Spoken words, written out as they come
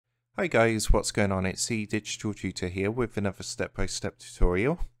Hi guys, what's going on? It's the Digital Tutor here with another step-by-step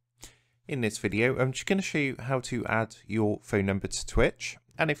tutorial. In this video, I'm just going to show you how to add your phone number to Twitch.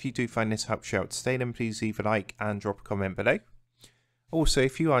 And if you do find this helps you out today, then please leave a like and drop a comment below. Also,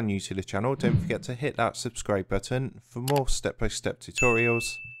 if you are new to the channel, don't forget to hit that subscribe button for more step-by-step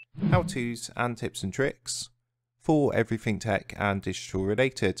tutorials, how-tos and tips and tricks for everything tech and digital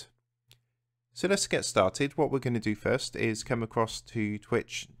related. So let's get started. What we're going to do first is come across to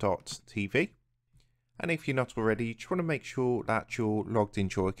twitch.tv, and if you're not already, you just want to make sure that you're logged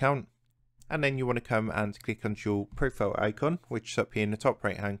into your account, and then you want to come and click on your profile icon, which is up here in the top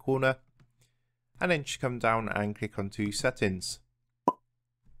right hand corner, and then just come down and click onto settings. So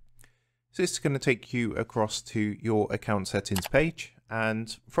this is going to take you across to your account settings page,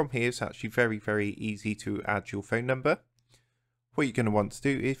 and from here it's actually very easy to add your phone number. What you're going to want to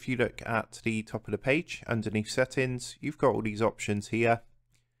do, if you look at the top of the page underneath settings, you've got all these options here.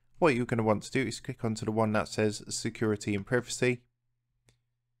 What you're going to want to do is click onto the one that says security and privacy,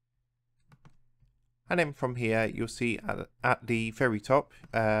 and then from here you'll see at the very top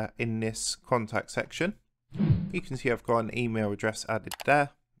in this contact section, you can see I've got an email address added there,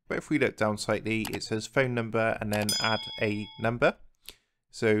 but if we look down slightly it says phone number and then add a number.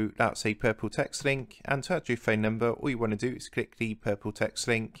 So that's a purple text link, and to add your phone number, all you want to do is click the purple text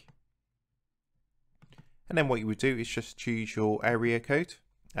link, and then what you would do is just choose your area code.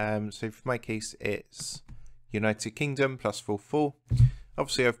 So for my case it's United Kingdom +44.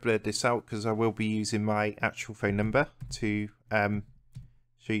 Obviously I've blurred this out because I will be using my actual phone number to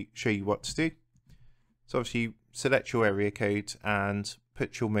show you what to do. So obviously you select your area code and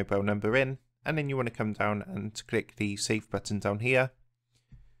put your mobile number in, and then you want to come down and click the save button down here.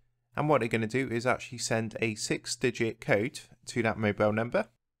 And what they're going to do is actually send a 6-digit code to that mobile number,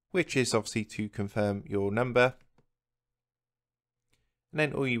 which is obviously to confirm your number. And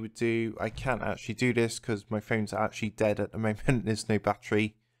then all you would do, I can't actually do this because my phone's actually dead at the moment, there's no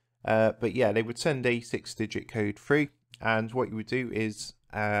battery. But yeah, they would send a 6-digit code through, and what you would do is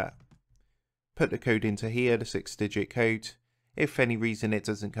put the code into here, the 6-digit code. If for any reason it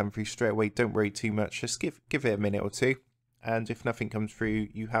doesn't come through straight away, don't worry too much, just give it a minute or two. And if nothing comes through,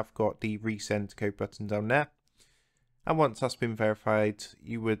 you have got the resend code button down there. And once that's been verified,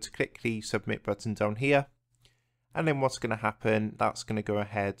 you would click the submit button down here. And then what's going to happen, that's going to go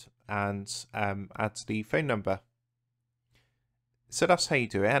ahead and add the phone number. So that's how you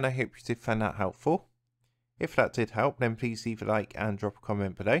do it, and I hope you did find that helpful. If that did help, then please leave a like and drop a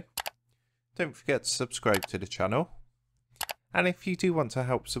comment below. Don't forget to subscribe to the channel. And if you do want to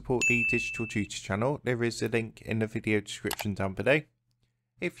help support the Digital Tutor channel, there is a link in the video description down below.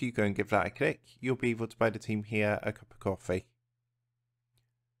 If you go and give that a click, you'll be able to buy the team here a cup of coffee.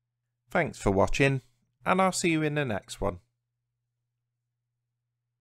 Thanks for watching, and I'll see you in the next one.